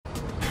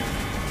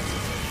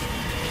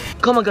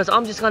Come on guys,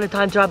 I'm just gonna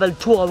time travel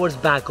 2 hours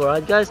back,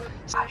 alright guys?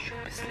 I should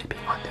be sleeping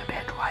on the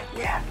bed right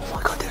here. Oh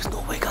my god, there's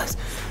no way guys.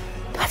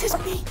 That is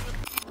me.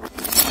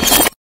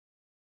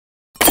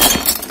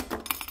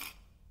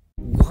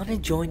 Wanna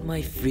join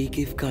my free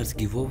gift cards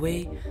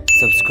giveaway?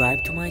 Subscribe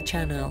to my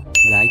channel,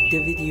 like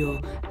the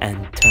video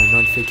and turn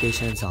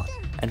notifications on.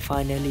 And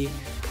finally,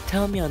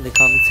 tell me on the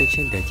comment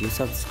section that you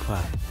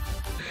subscribe.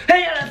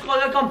 Hey let's go,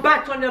 welcome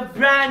back to a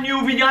brand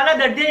new video,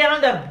 another day,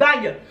 another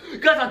banger.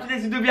 Guys, on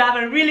today's video we have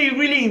a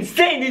really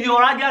insane video,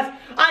 alright guys?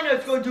 I know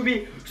it's going to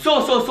be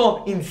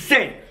so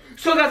insane.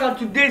 So guys, on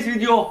today's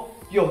video,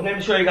 let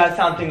me show you guys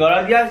something,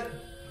 alright guys?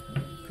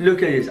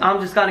 Look at this,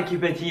 I'm just gonna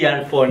keep it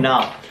here for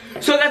now.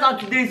 So guys, on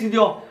today's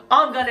video,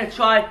 I'm gonna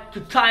try to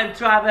time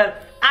travel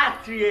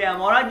at 3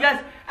 AM, alright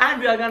guys? And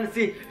we are gonna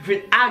see if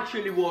it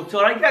actually works,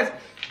 alright guys?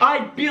 I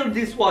built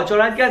this watch,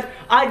 alright guys?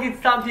 I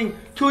did something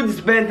to this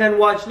Ben 10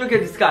 watch. Look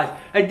at this guys.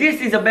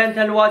 This is a Ben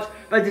 10 watch,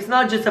 but it's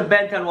not just a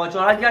Ben 10 watch,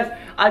 alright guys?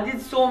 I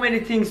did so many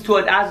things to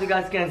it, as you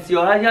guys can see,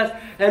 alright guys?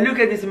 And look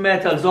at these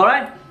metals,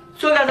 alright?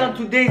 So guys, on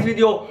today's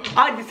video,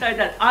 I decided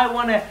that I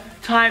wanna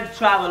time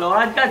travel,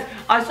 alright guys?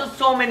 I saw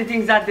so many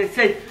things that they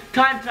said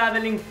time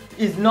traveling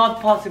is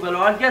not possible,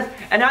 alright guys?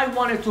 And I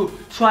wanted to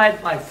try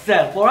it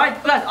myself,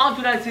 alright? Guys, on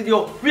tonight's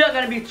video, we are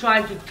gonna be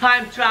trying to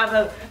time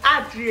travel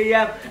at 3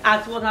 AM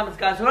and see what happens,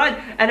 guys, alright?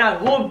 And I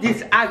hope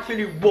this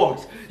actually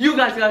works. You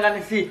guys are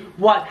gonna see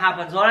what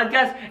happens, alright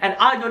guys? And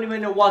I don't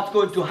even know what's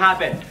going to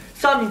happen.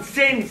 Some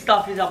insane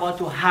stuff is about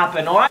to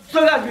happen, alright?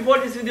 So guys, before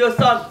this video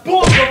starts,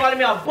 boom, go follow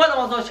me on both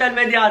of my social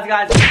medias,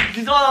 guys.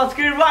 This is all on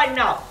screen right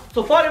now.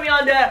 So follow me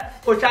on there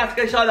for chance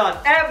to get shout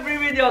out every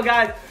video,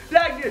 guys,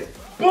 like this.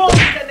 Boom,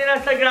 with an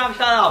Instagram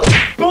shout out.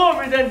 Boom,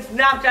 with a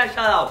Snapchat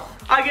shout out.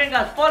 Again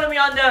guys, follow me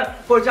on there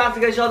for chance to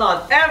get shout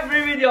out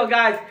every video,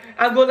 guys.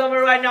 And go down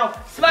there right now,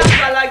 smash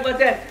that like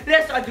button.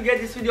 Let's try to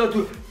get this video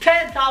to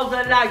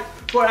 10,000 likes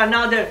for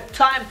another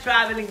time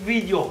traveling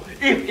video,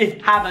 if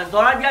it happens,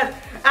 alright guys?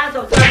 And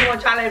subscribe to my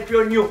channel if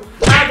you're new.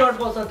 And don't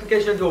post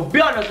notifications to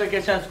be on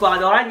notification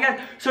squad, alright guys?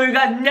 So you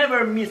guys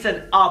never miss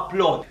an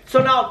upload.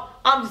 So now,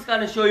 I'm just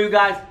gonna show you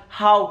guys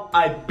how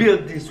I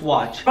built this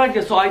watch. Alright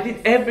guys, so I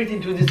did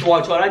everything to this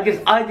watch, alright guys?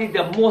 I did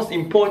the most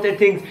important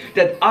things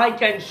that I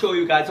can show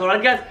you guys,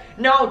 alright guys?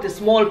 Now the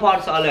small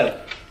parts are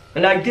left.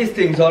 Like these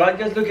things, alright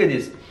guys, look at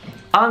this.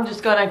 I'm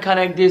just gonna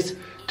connect this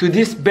to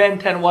this Ben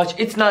 10 watch.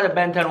 It's not a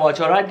Ben 10 watch,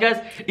 alright guys?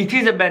 It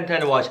is a Ben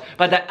 10 watch,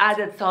 but I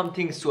added some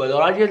things to it,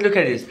 alright guys? Look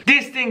at this.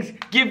 These things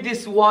give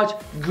this watch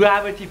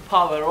gravity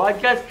power, alright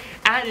guys?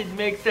 And it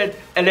makes it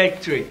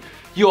electric.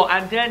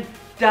 And then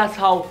that's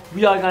how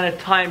we are gonna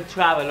time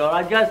travel,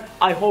 alright guys?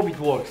 I hope it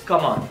works.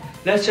 Come on,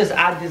 let's just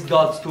add these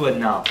dots to it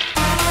now.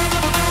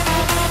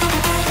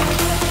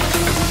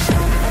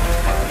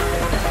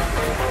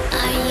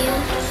 Are you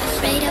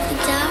afraid of the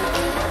dark?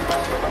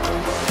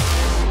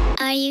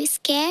 Are you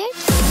scared?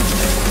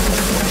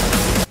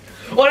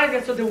 Alright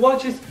guys, so the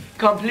watch is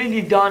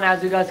completely done,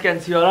 as you guys can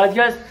see, alright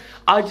guys?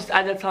 I just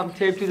added some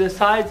tape to the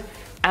sides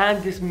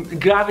and this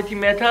gravity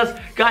metals.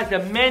 Guys, the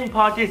main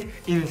part is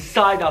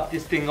inside of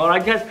this thing,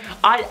 alright guys?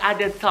 I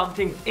added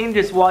something in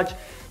this watch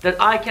that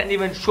I can't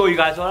even show you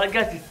guys, alright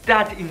guys? It's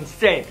that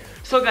insane.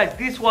 So guys,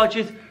 this watch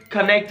is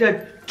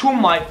connected to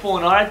my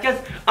phone, alright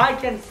guys? I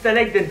can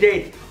select the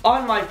date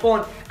on my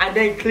phone and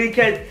then click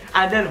it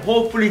and then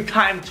hopefully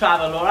time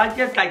travel, alright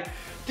guys? Like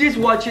this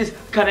watch is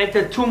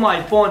connected to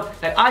my phone,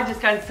 like I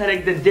just can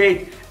select the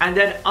date and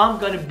then I'm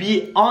gonna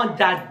be on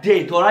that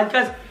date, alright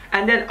guys?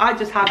 And then I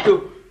just have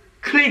to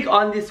click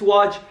on this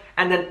watch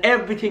and then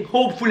everything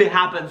hopefully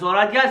happens,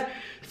 alright guys?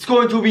 It's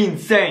going to be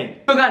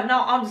insane. So guys,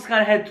 now I'm just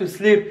gonna head to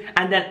sleep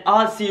and then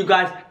I'll see you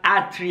guys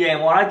at 3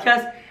 AM, alright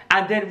guys?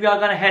 And then we are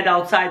gonna head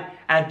outside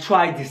and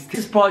try this.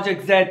 This is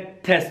Project Z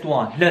Test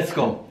 1. Let's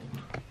go.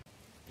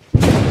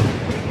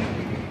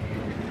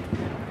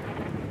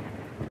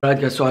 Alright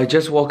guys, so I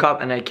just woke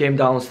up and I came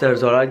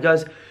downstairs, alright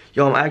guys?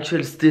 I'm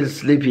actually still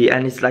sleepy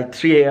and it's like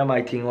 3 AM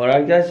I think,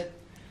 alright guys?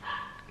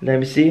 Let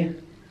me see.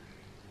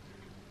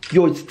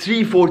 It's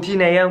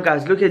 3:14 AM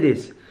guys, look at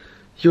this.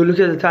 Look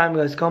at the time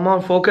guys, come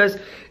on, focus.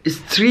 It's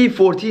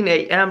 3:14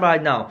 AM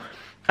right now.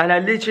 And I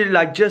literally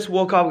like just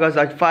woke up guys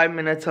like 5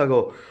 minutes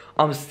ago.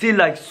 I'm still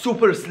like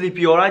super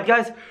sleepy, alright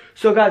guys?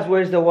 So guys,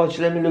 where's the watch?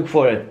 Let me look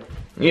for it.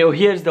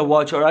 Here's the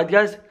watch, alright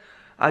guys?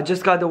 I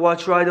just got the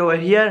watch right over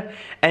here.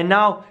 And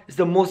now it's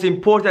the most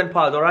important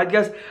part, alright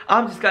guys?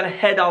 I'm just gonna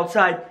head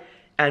outside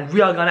and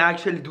we are gonna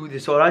actually do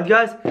this, alright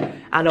guys?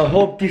 And I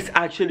hope this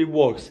actually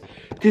works.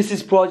 This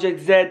is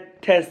Project Z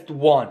Test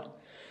 1.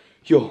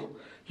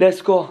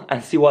 Let's go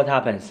and see what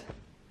happens.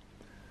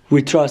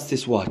 We trust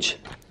this watch.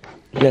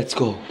 Let's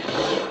go.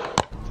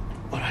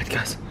 Alright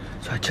guys,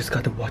 so I just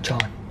got the watch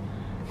on.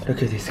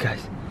 Look at this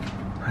guys.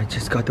 I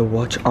just got the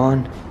watch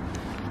on.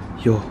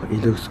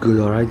 It looks good,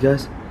 alright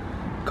guys?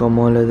 Come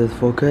on, let it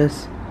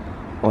focus.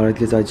 Alright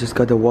guys, I just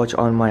got the watch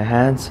on my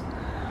hands.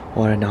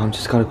 Alright, now I'm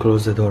just gonna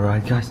close the door,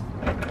 alright guys?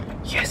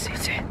 Yes,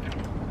 it's in.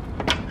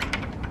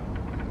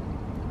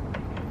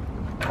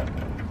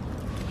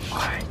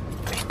 Alright,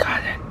 we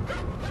got it.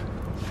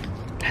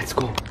 Let's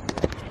go.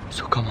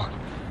 So come on,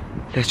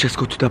 let's just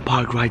go to the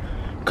park, right?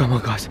 Come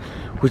on guys,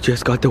 we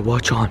just got the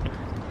watch on.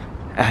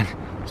 And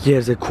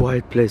here's a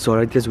quiet place,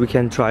 alright guys, we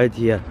can try it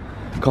here.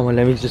 Come on,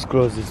 let me just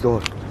close this door.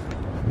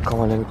 Come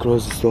on, let me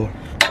close this door.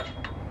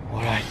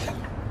 Alright,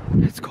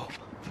 let's go.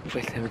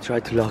 Wait, let me try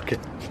to lock it.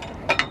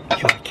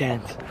 Yo, I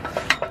can't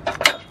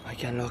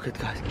lock it,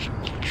 guys.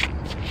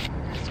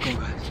 Let's go,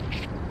 guys.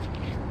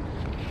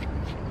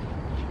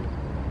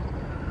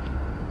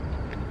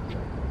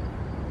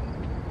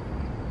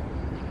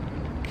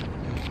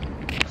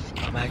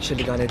 I'm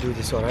actually gonna do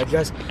this, alright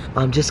guys?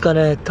 I'm just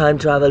gonna time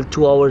travel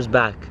 2 hours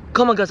back.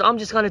 Come on guys, I'm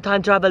just gonna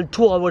time travel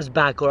 2 hours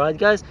back, alright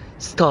guys?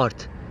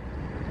 Start.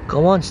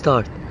 Come on,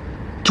 start.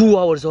 2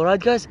 hours, alright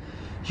guys?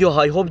 Yo,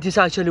 I hope this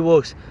actually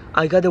works.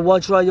 I got the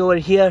watch right over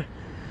here.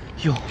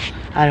 Yo,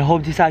 I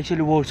hope this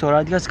actually works,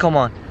 alright guys? Come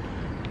on.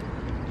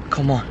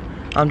 Come on.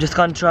 I'm just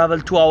gonna travel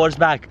 2 hours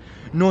back.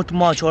 Not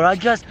much, alright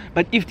guys?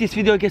 But if this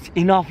video gets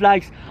enough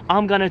likes,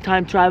 I'm gonna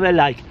time travel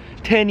like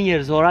 10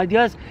 years, alright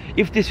guys?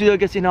 If this video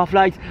gets enough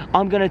likes,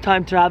 I'm gonna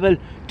time travel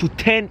to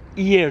 10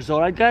 years,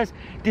 alright guys?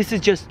 This is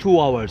just 2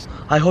 hours.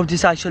 I hope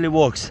this actually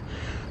works.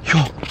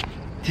 Yo,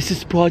 this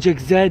is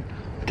Project Z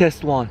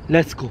Test 1.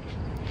 Let's go.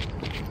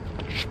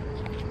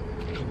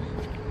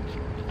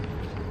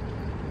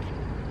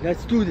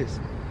 Let's do this.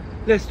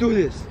 Let's do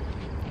this.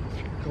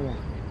 Come on.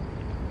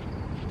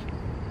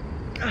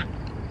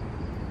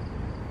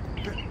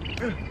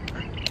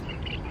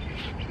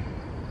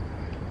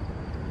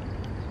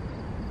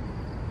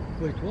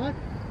 Wait, what?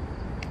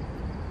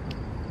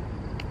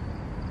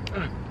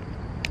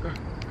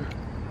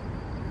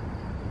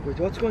 Wait,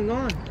 what's going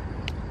on?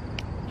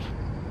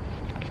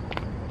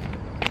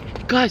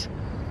 Guys,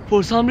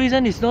 for some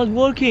reason it's not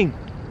working.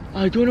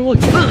 I don't know what.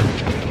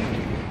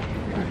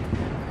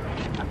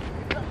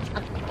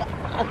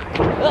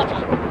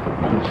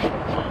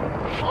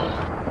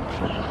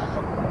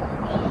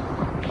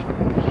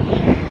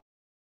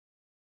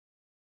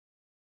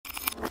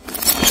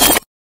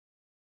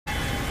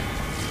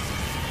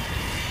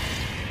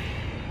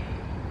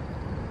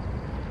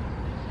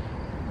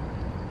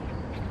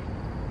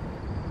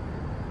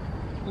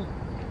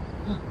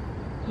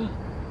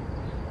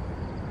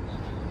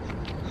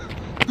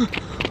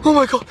 Oh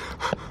my god!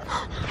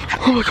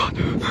 Oh my god!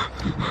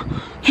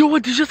 Yo,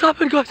 what did just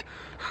happen, guys?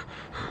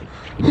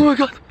 Oh my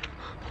god!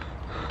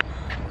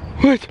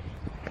 Wait!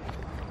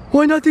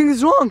 Why nothing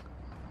is wrong?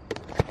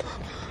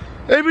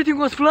 Everything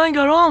was flying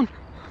around!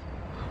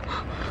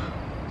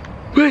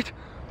 Wait!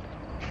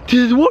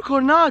 Did it work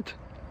or not?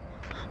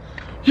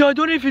 Yo, I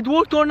don't know if it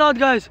worked or not,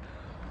 guys!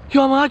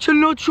 Yo, I'm actually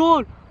not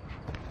sure!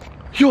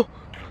 Yo!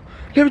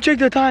 Let me check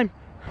the time!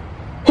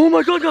 Oh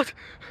my god, guys!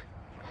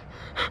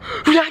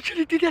 We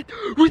actually did it!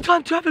 We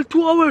time traveled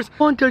 2 hours!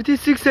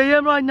 1:36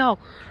 AM right now.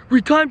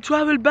 We time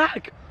travel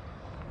back.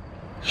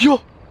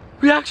 Yo,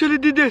 we actually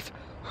did this.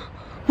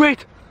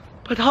 Wait,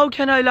 but how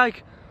can I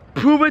like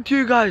prove it to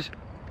you guys?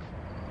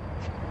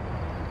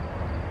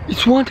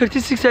 It's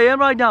 1:36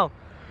 AM right now.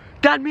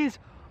 That means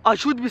I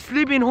should be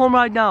sleeping home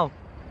right now.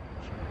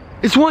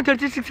 It's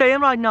 1:36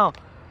 AM right now.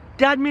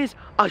 That means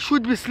I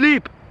should be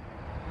asleep.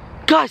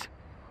 Guys,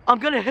 I'm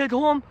gonna head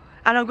home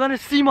and I'm gonna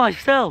see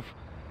myself.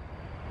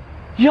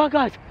 Yeah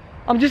guys,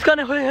 I'm just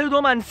gonna head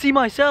home and see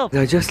myself.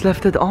 I just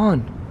left it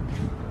on.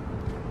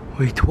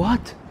 Wait,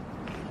 what?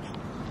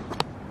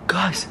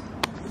 Guys,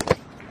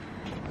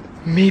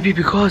 maybe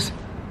because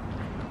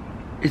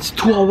it's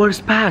 2 hours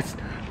past.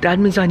 That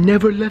means I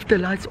never left the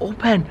lights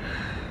open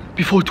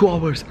before 2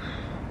 hours.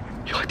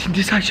 Yo, I think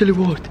this actually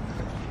worked.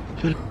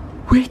 Yo,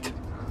 wait.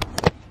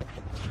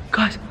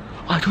 Guys,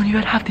 I don't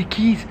even have the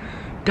keys.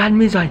 That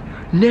means I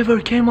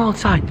never came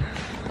outside.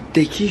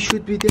 The key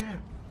should be there.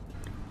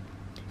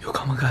 Yo,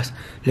 come on guys,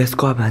 let's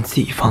go up and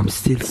see if I'm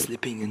still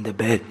sleeping in the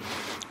bed.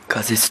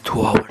 Cause it's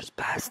 2 hours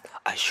past.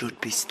 I should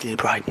be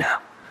asleep right now.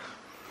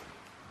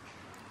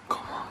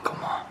 Come on,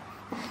 come on.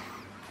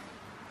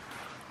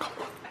 Come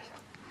on.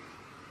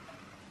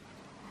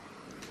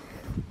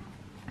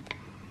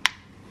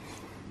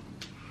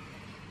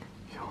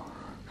 Yo,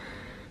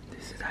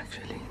 this is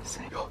actually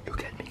insane. Yo,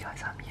 look at me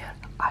guys, I'm here.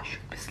 I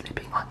should be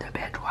sleeping on the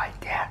bed right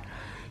there.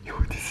 Yo,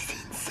 this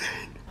is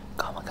insane.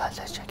 Come on guys,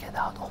 let's check it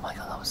out. Oh my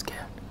god, I was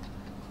scared.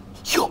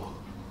 Yo!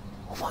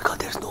 Oh my god,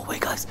 there's no way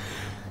guys.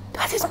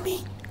 That is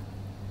me.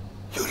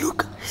 Yo, look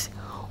guys.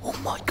 Oh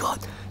my god,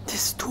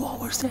 this is 2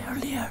 hours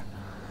earlier.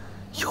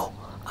 Yo,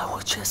 I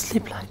was just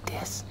asleep like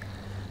this.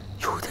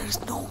 Yo, there's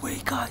no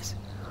way guys.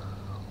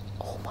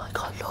 Oh my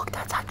god, look,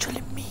 that's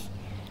actually me.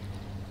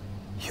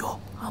 Yo,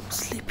 I'm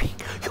sleeping.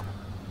 Yo,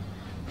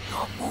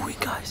 I'm moving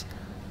guys.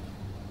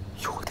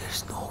 Yo,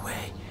 there's no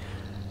way.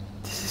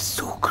 This is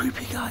so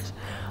creepy guys.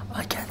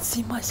 I can't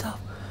see myself.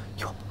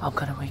 Yo, I'm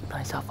gonna wake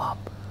myself up.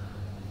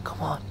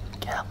 Come on,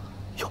 get up.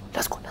 Yo,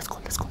 let's go, let's go,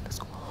 let's go, let's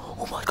go.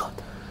 Oh my god.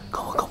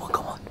 Come on, come on,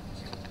 come on.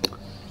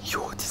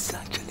 Yo, this is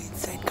actually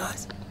insane,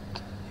 guys.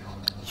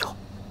 Yo,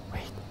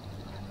 wait.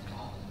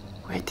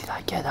 Wait, did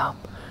I get up?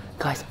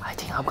 Guys, I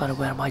think I'm gonna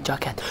wear my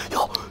jacket.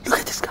 Yo, look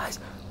at this, guys.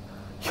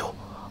 Yo,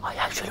 I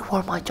actually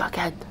wore my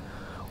jacket.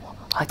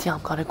 I think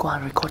I'm gonna go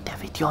and record the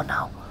video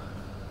now.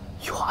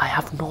 Yo, I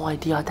have no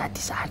idea that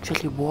this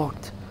actually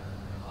worked.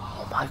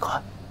 Oh my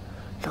god.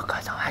 Look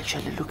guys, I'm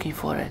actually looking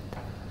for it.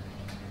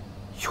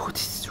 Yo,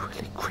 this is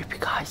really creepy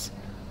guys.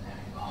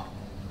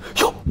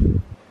 Yo! Oh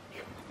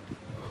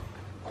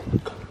my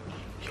god.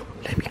 Yo,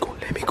 let me go.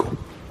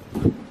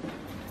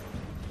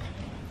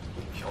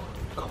 Yo,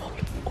 come on.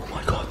 Oh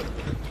my god.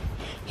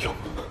 Yo.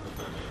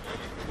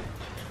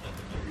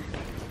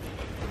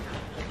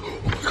 Oh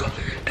my god,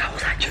 that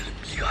was actually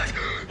me guys.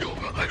 Yo,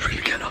 I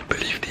really cannot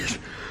believe this.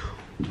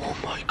 Oh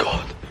my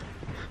god.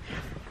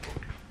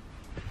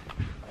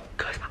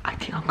 Guys, I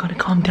think I'm gonna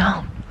calm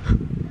down.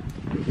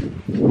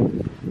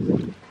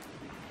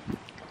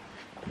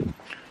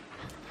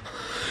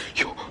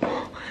 Yo,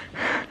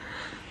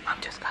 I'm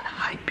just gonna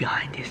hide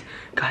behind this,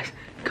 guys,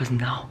 because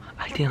now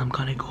I think I'm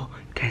gonna go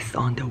test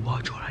on the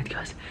watch, alright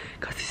guys?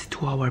 Because it's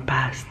 2 hours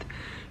past.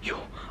 Yo,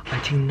 I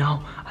think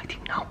now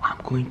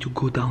I'm going to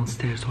go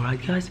downstairs,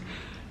 alright guys?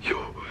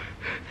 Yo,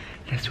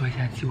 let's wait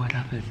and see what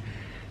happens.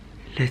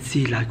 Let's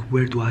see like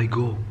where do I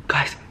go,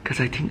 guys, because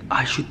I think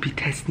I should be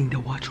testing the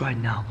watch right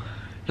now.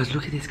 Let's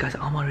look at this guys,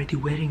 I'm already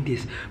wearing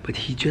this, but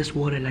he just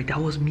wore it like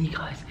that was me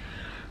guys.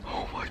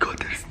 Oh my god,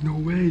 there's no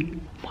way.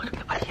 Oh my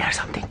god, I hear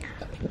something.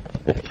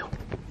 Yo,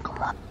 come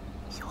on.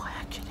 Yo, I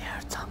actually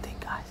heard something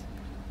guys,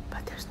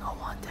 but there's no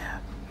one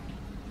there.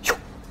 Yo,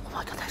 oh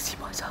my god, I see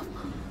myself.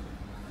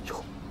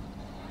 Yo,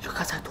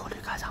 guys, I told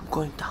you guys I'm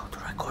going down to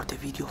record the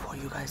video for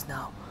you guys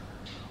now.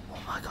 Oh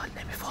my god,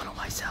 let me follow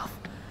myself.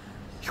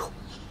 Yo,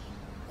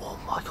 oh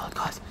my god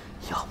guys,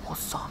 he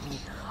almost saw me.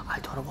 I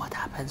don't know what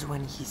happens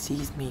when he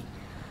sees me.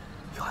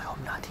 Yo, I hope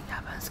nothing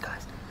happens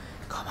guys.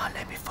 Come on,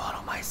 let me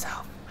follow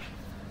myself.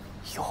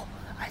 Yo,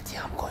 I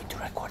think I'm going to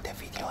record the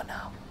video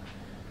now.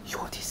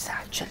 Yo, this is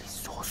actually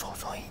so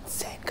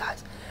insane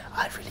guys.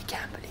 I really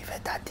can't believe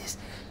it that this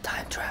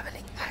time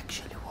traveling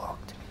actually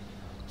worked.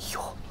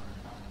 Yo,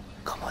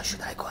 come on,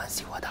 should I go and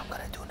see what I'm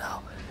gonna do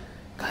now?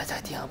 Guys, I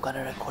think I'm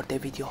gonna record the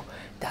video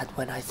that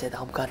when I said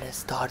I'm gonna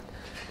start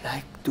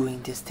like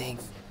doing these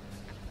things.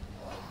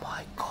 Oh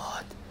my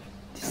god,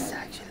 this is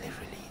actually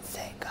really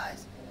insane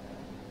guys.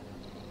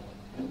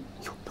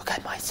 Yo, look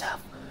at myself.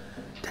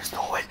 There's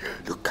no way.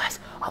 Look guys,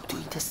 I'm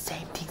doing the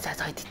same things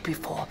as I did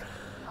before.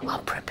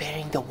 I'm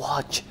preparing the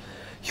watch.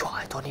 Yo,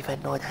 I don't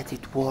even know that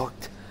it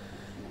worked.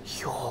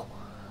 Yo,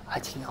 I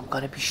think I'm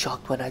gonna be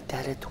shocked when I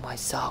tell it to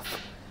myself.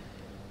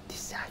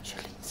 This is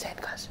actually insane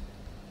guys.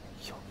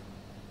 Yo,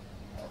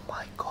 oh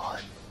my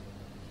god.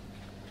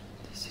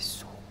 This is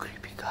so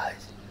creepy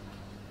guys.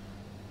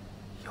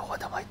 Yo,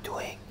 what am I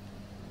doing?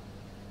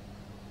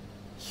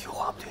 Yo,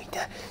 I'm doing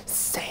the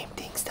same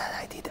things that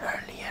I did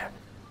earlier.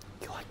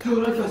 Yo, I can't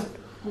believe it.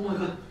 Oh my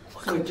god.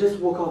 So I just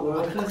woke up,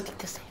 alright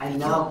guys? And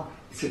now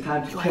it's the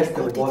time to Yo, test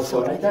the I recorded watch, this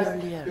alright already guys?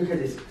 earlier. Look at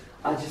this.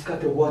 I just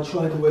got the watch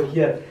right over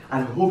here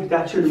and I hope it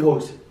actually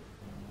works.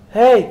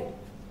 Hey,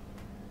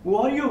 Who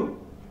are you?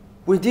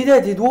 we did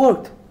it, it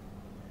worked.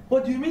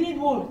 What do you mean it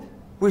worked?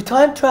 We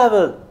time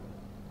traveled.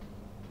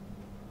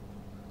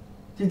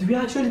 Did we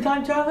actually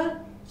time travel?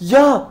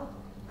 Yeah,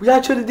 we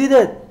actually did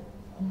it.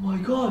 Oh my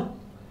god.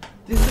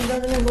 This thing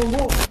doesn't even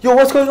work. Yo,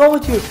 what's going on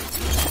with you?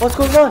 What's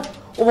going on?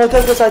 Oh my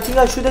god, guys, I think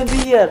I shouldn't be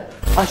here.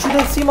 I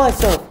shouldn't see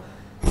myself.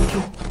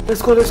 Yo,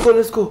 let's go.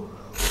 Oh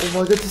my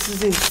god, this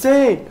is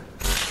insane.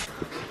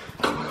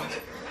 Oh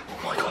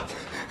my god.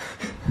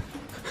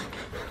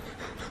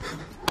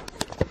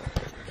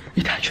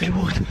 It actually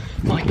worked.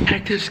 My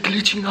character is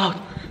glitching out.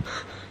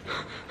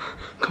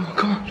 Come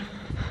on.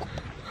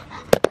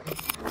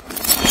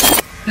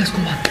 Let's go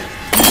back.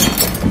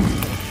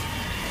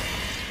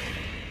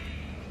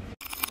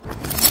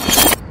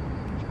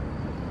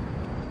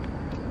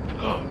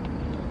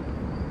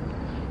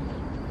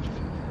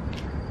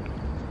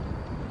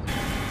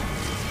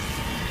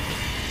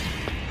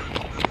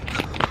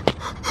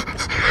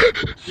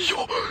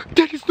 Yo,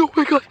 there is no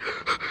way guys.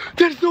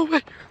 There is no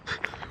way.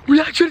 We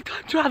actually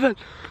time travel.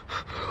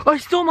 I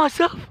saw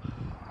myself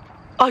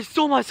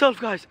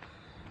guys.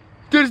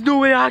 There's no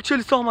way I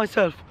actually saw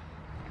myself.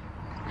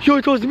 Yo,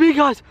 it was me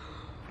guys.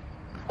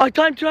 I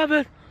time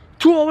traveled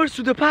 2 hours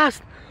to the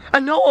past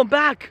and now I'm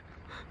back.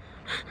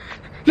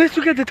 Let's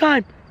look at the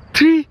time.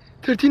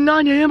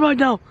 3:39 AM right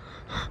now.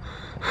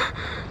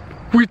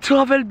 We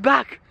traveled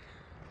back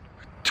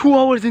 2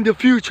 hours in the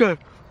future.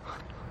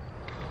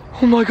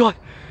 Oh my god.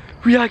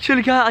 I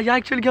actually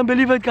can't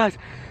believe it guys.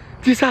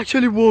 This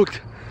actually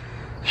worked.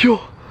 Yo,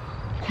 oh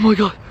my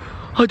god.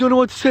 I don't know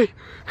what to say.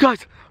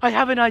 Guys, I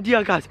have an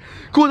idea guys.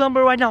 Go down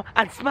below right now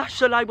and smash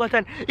the like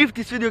button. If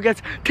this video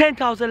gets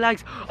 10,000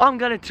 likes, I'm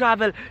gonna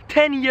travel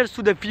 10 years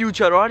to the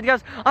future, alright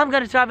guys? I'm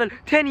gonna travel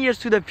 10 years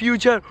to the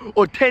future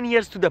or 10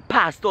 years to the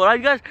past,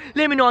 alright guys?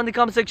 Let me know in the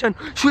comment section,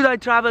 should I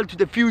travel to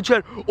the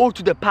future or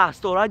to the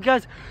past, alright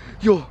guys?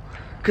 Yo,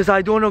 because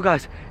I don't know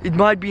guys, it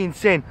might be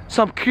insane.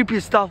 Some creepy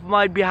stuff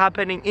might be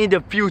happening in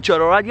the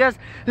future, alright guys?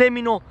 Let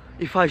me know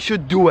if I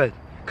should do it.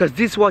 because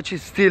this watch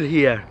is still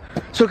here.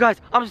 So guys,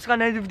 I'm just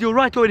gonna end the video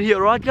right over here.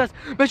 Alright guys,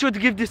 make sure to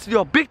give this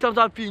video a big thumbs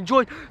up if you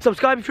enjoyed,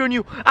 subscribe if you're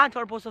new, and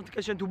turn on post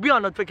notification to be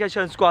on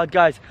notification squad,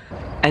 guys.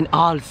 And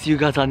I'll see you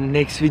guys on the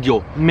next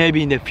video,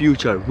 maybe in the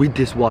future, with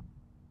this watch.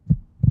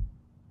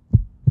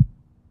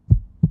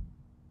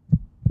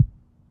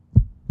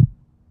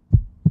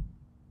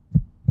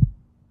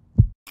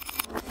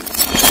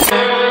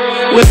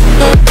 With